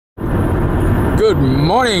Good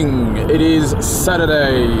morning. It is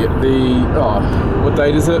Saturday, what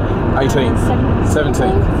date is it? 18th,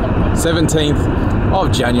 17th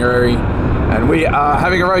of January, and we are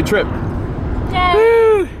having a road trip. Yay!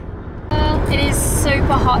 Woo! It is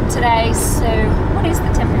super hot today, so what is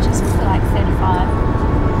the temperature? It's like 35.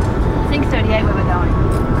 I think 38 where we're going.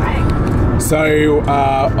 Great. So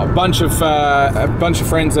a bunch of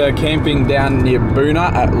friends are camping down near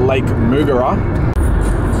Boona at Lake Moogerah.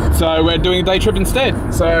 So we're doing a day trip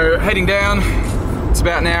instead. So heading down, it's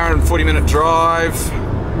about an hour and 40-minute drive.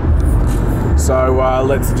 So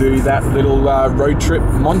let's do that little road trip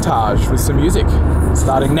montage with some music,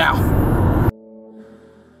 starting now.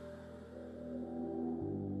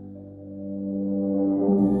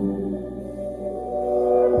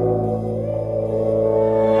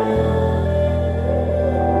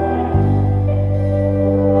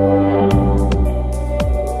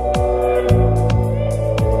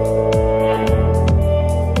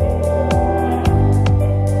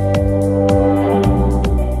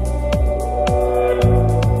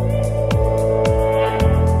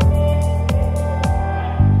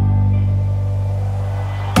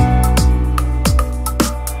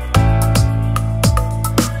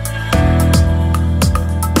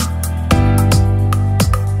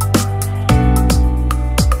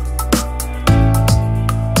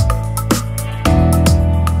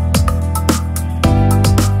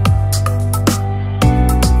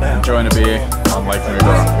 Enjoying a beer on Lake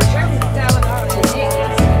Moogerah.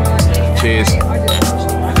 Cheers.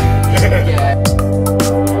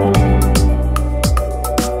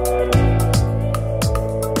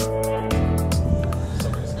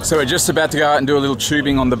 So we're just about to go out and do a little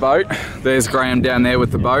tubing on the boat. There's Graham down there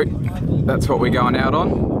with the boat. That's what we're going out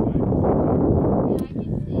on.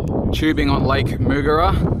 Tubing on Lake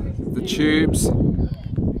Moogerah. The tubes.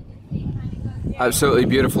 Absolutely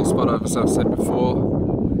beautiful spot, as I've said before.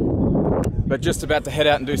 But just about to head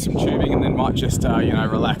out and do some tubing, and then might just,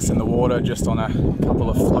 relax in the water just on a couple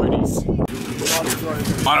of floaties.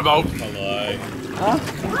 On a boat. Hello. Huh?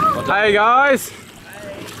 Hey guys.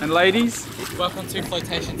 Hey. And ladies. Welcome to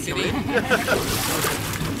Flotation City. Jenny.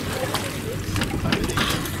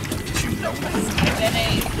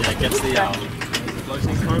 Yeah, gets the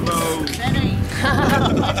floating homo. Jenny.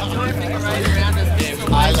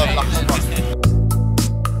 I love Luxembourg.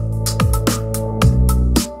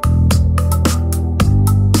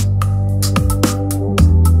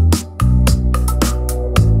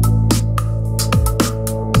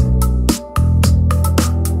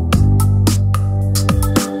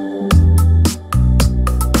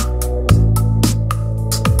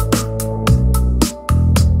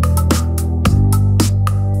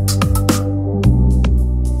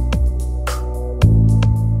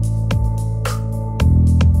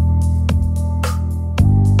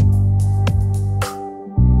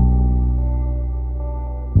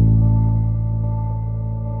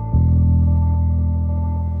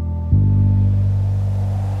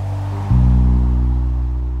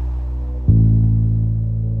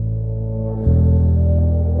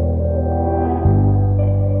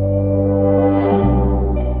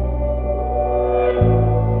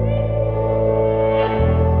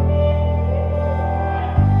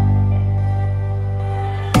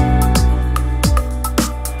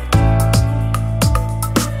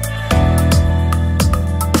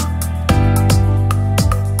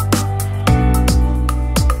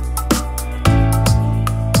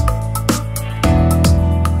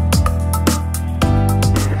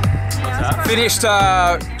 Finished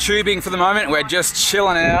tubing for the moment. We're just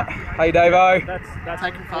chilling out. Hey Davo. That's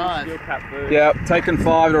taking 5. Yeah, taking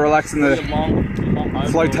 5 to relax in the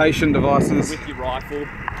flotation devices. With your rifle.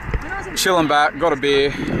 Chilling back, got a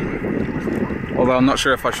beer. Although I'm not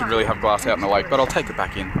sure if I should really have glass out in the lake, but I'll take it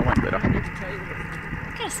back in. I won't let her.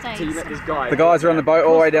 So you met this guy. The guys are on the boat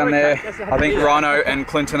all the way down there. I think Rhino and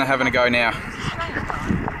Clinton are having a go now.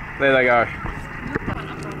 There they go.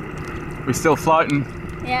 We still floating?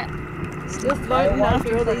 Yeah. Still floating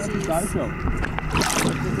after all these years.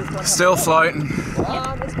 Still floating.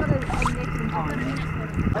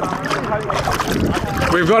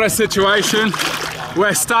 We've got a situation.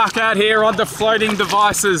 We're stuck out here on the floating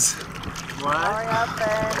devices.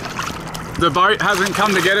 The boat hasn't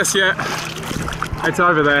come to get us yet. It's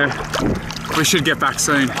over there. We should get back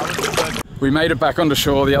soon. We made it back onto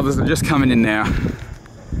shore. The others are just coming in now.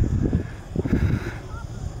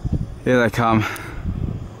 Here they come.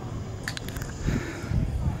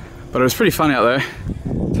 But it was pretty fun out there.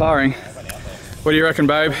 Tiring. What do you reckon,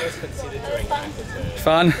 babe?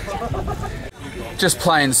 Fun? Just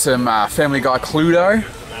playing some Family Guy Cluedo.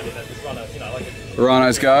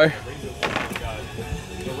 Rhinos go.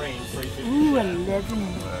 Ooh, 11.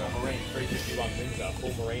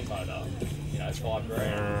 Full marine motor. You know, it's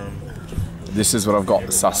 $5,000. This is what I've got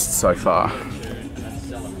sussed so far. And that's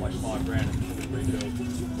selling like $5,000 and rebuild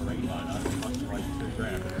marine motor. It must break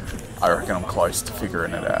 $2,000. I reckon I'm close to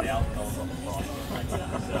figuring it out.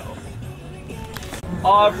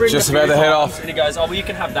 Just about to head off. And he goes, oh, well, you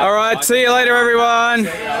can have that. All right, see you later, everyone.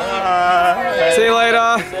 See you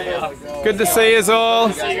later. Good to see us all.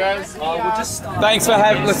 Thanks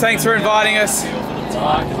for inviting us.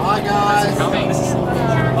 Hi, guys.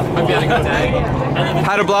 Hope you had a good day.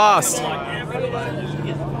 Had a blast.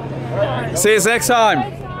 See us next time.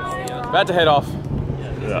 About to head off.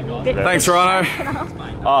 Yeah. Thanks, Rhino.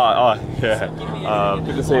 Yeah.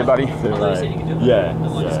 Good to see you, buddy. Yeah.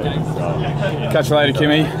 Catch you later,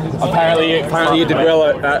 Kimmy. Apparently you did well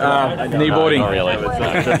at kneeboarding. Not really.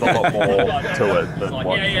 There's just a lot more to it than what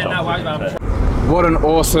What an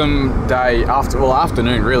awesome day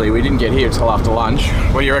afternoon really. We didn't get here until after lunch.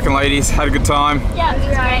 What do you reckon, ladies? Had a good time? Yeah, it was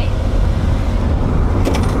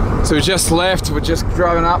great. So we just left, we're just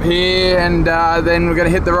driving up here and then we're gonna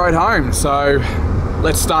hit the road home. So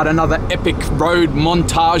let's start another epic road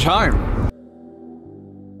montage home.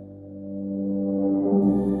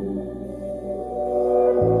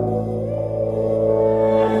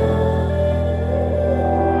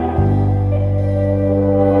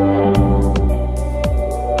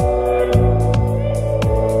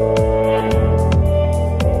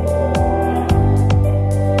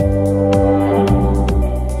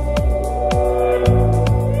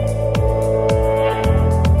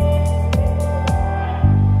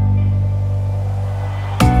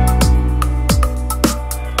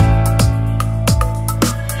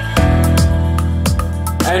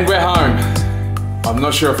 And we're home. I'm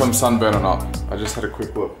not sure if I'm sunburned or not. I just had a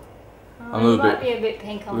quick look. I'm a little bit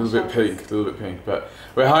pink a little bit pink, but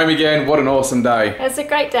we're home again. What an awesome day. It was a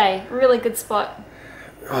great day. Really good spot.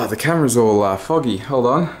 Oh, the camera's all foggy. Hold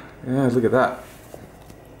on. Yeah, look at that.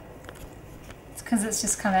 It's because it's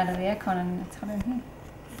just come out of the aircon and it's hot in here.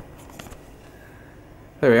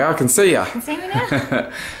 There we are. I can see ya. Can you see me now?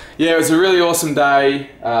 Yeah, it was a really awesome day.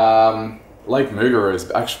 Lake Moogerah is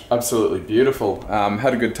absolutely beautiful.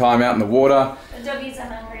 Had a good time out in the water. The doggies are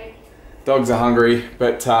hungry. Dogs are hungry,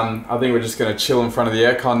 but I think we're just going to chill in front of the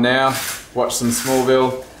aircon now, watch some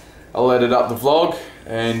Smallville. I'll edit up the vlog,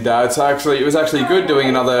 and it was actually good doing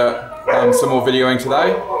another some more videoing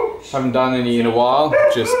today. Haven't done any in a while,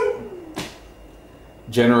 just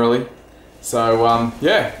generally. So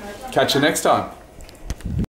yeah, catch you next time.